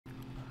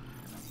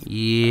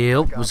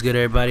Yep, what's good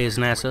everybody, it's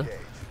NASA.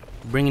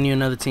 Bringing you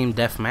another team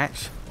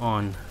deathmatch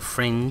on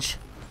Fringe.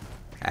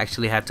 I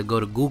actually had to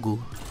go to Google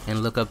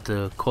and look up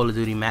the Call of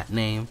Duty map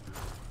name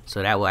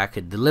so that way I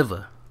could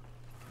deliver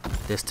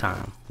this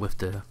time with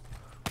the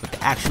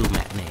actual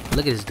map name.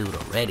 Look at this dude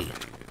already.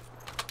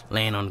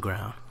 Laying on the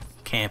ground,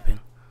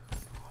 camping.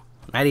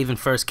 Not even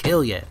first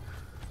kill yet.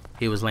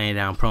 He was laying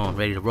down prone,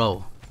 ready to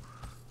roll.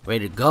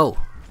 Ready to go.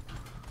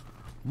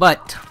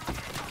 But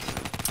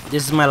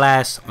this is my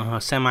last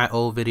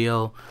semi-old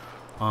video.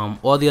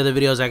 All the other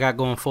videos I got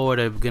going forward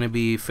are gonna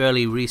be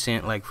fairly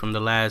recent, like from the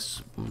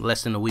last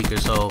less than a week or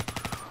so.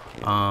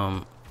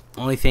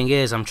 Only thing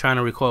is, I'm trying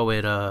to record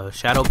with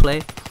Shadow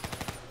Play,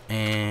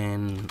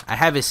 and I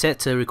have it set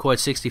to record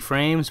 60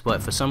 frames,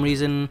 but for some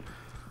reason,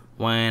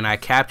 when I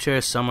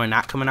capture, some are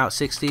not coming out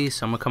 60,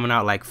 some are coming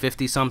out like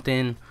 50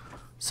 something,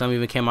 some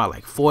even came out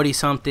like 40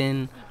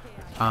 something.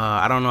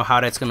 I don't know how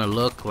that's gonna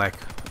look like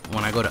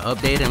when I go to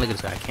update. And look at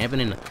this guy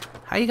camping in the.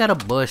 How you got a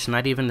bush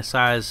not even the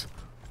size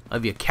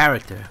of your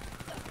character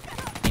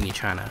and you're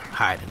trying to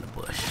hide in the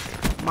bush?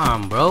 Come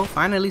on, bro.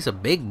 Find at least a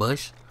big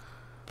bush.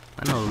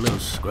 I know a little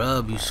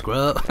scrub. You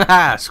scrub.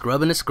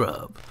 Scrub in the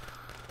scrub.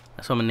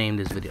 That's what I'm gonna name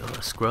this video.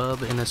 A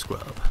scrub in a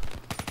scrub.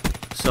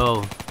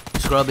 So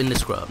scrub in the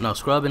scrub. No,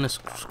 scrub in a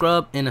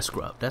scrub in a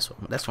scrub. That's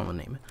what I'm gonna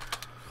name it.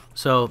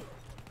 So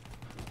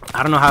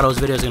I don't know how those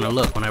videos are gonna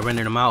look when I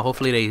render them out.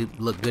 Hopefully they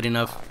look good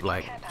enough,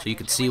 like so you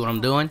can see what I'm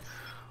doing.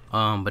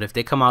 But if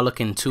they come out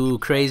looking too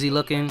crazy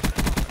looking,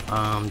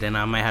 then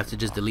I might have to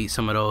just delete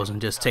some of those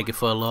and just take it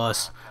for a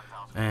loss,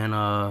 and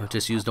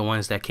just use the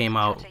ones that came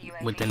out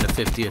within the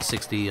 50 or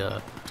 60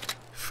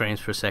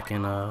 frames per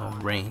second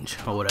range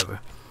or whatever.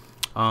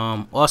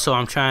 Also,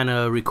 I'm trying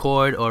to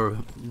record or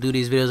do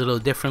these videos a little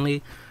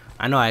differently.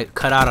 I know I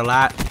cut out a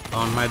lot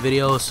on my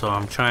videos, so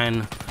I'm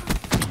trying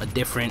a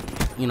different,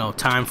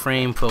 time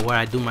frame for where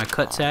I do my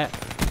cuts at.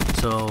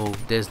 So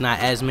there's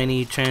not as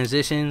many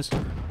transitions.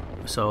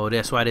 So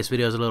that's why this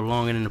video is a little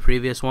longer than the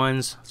previous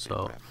ones.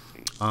 So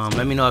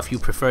let me know if you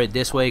prefer it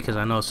this way, because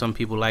I know some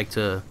people like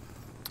to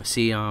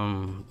see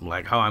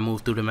like how I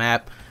move through the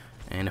map,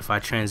 and if I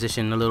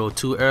transition a little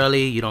too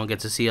early, you don't get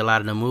to see a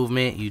lot of the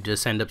movement. You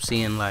just end up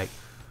seeing like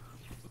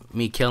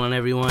me killing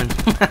everyone.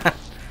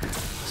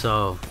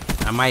 So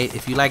I might,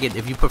 if you like it,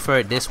 if you prefer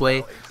it this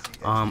way.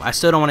 I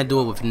still don't want to do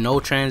it with no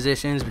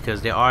transitions,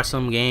 because there are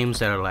some games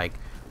that are like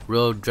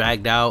real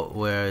dragged out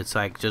where it's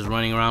like just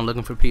running around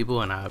looking for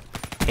people, and I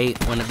hate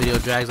when the video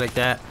drags like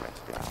that.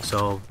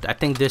 So I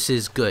think this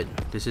is good.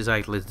 This is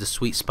like the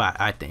sweet spot,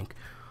 I think.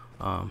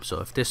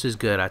 So if this is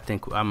good, I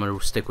think I'm gonna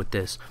stick with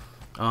this.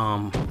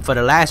 For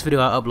the last video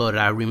I uploaded,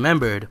 I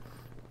remembered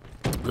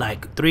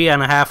like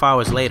 3.5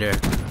 hours later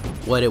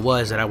what it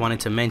was that I wanted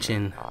to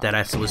mention that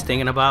I was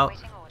thinking about,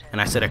 and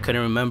I said I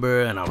couldn't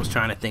remember, and I was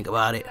trying to think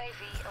about it.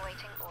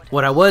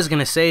 What I was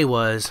gonna say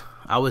was,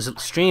 I was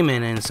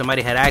streaming and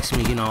somebody had asked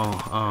me,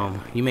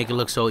 you make it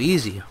look so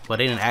easy. Well,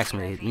 they didn't ask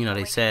me,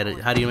 they said,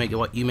 how do you make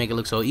it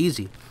look so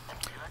easy?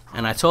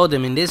 And I told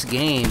them, in this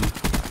game,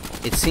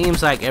 it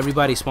seems like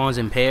everybody spawns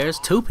in pairs,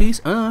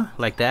 2-piece,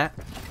 like that.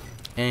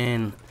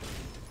 And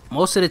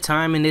most of the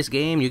time in this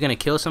game, you're gonna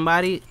kill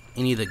somebody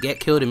and either get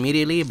killed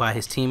immediately by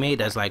his teammate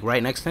that's like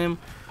right next to him,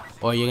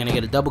 or you're gonna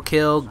get a double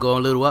kill, go a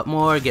little up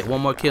more, get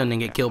one more kill, and then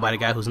get killed by the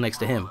guy who's next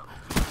to him.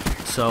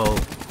 So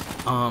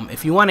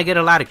if you want to get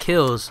a lot of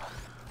kills,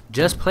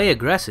 just play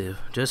aggressive.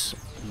 Just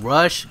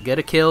rush, get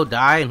a kill,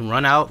 die, and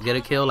run out, get a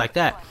kill, like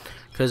that.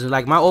 Because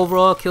like my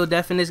overall kill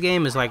def in this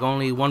game is like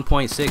only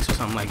 1.6 or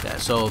something like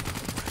that. So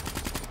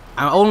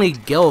I only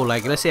go,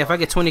 like, let's say if I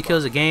get 20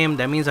 kills a game,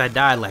 that means I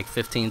died like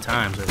 15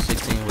 times or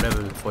 16,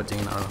 whatever, 14,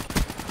 I don't know.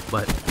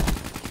 But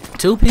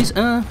 2-piece,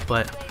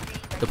 but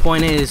the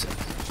point is,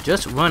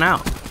 just run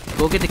out,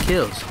 go get the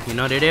kills.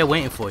 They're there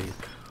waiting for you.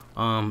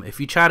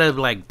 If you try to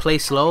like play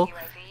slow,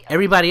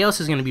 everybody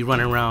else is going to be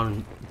running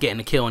around getting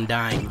a kill and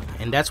dying,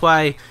 and that's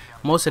why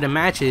most of the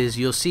matches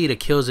you'll see the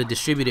kills are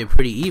distributed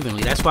pretty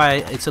evenly. That's why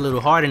it's a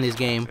little hard in this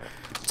game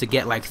to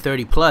get like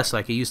 30 plus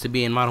like it used to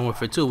be in Modern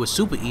Warfare 2. It was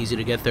super easy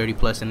to get 30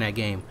 plus in that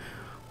game,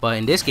 but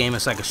in this game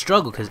it's like a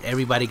struggle because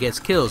everybody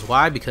gets kills.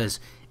 Why? Because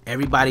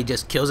everybody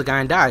just kills a guy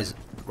and dies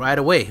right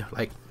away.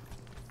 Like,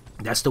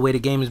 that's the way the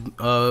game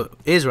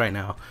is right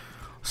now.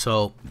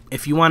 So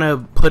if you want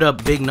to put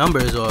up big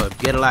numbers or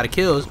get a lot of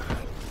kills,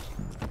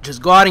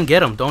 just go out and get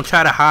them. Don't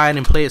try to hide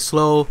and play it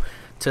slow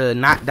to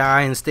not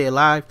die and stay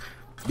alive,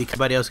 because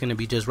everybody else is going to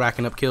be just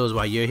racking up kills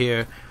while you're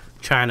here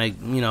trying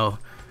to,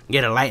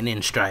 get a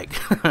lightning strike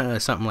or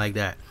something like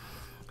that.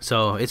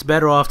 So it's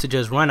better off to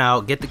just run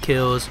out, get the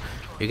kills.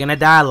 You're going to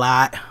die a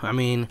lot. I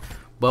mean,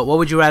 but what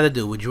would you rather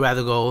do? Would you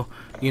rather go,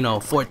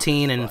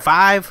 14 and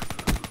 5?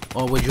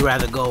 Or would you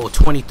rather go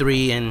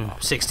 23 and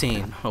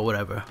 16 or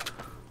whatever?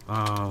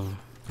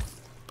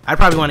 I'd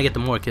probably want to get the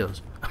more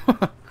kills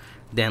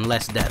than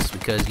less deaths,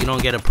 because you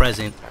don't get a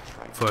present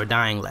for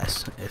dying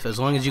less. As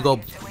long as you go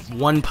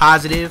one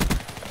positive,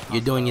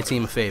 you're doing your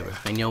team a favor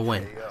and you'll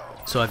win.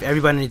 So if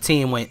everybody in the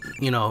team went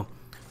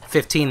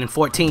 15 and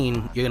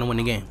 14, you're gonna win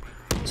the game.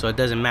 So it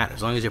doesn't matter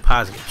as long as you're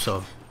positive.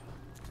 So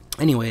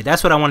Anyway,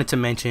 that's what I wanted to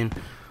mention.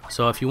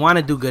 So if you want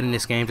to do good in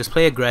this game, just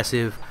play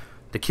aggressive.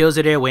 The kills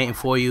are there waiting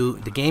for you.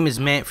 The game is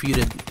meant for you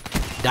to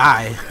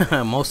die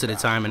most of the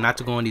time and not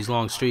to go on these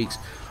long streaks.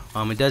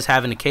 It does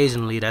happen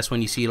occasionally. That's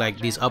when you see like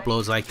these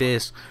uploads like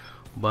this.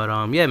 But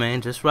yeah,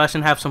 man, just rush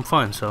and have some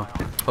fun. So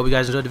hope you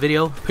guys enjoyed the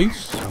video.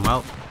 Peace. I'm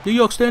out. New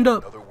York, stand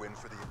up.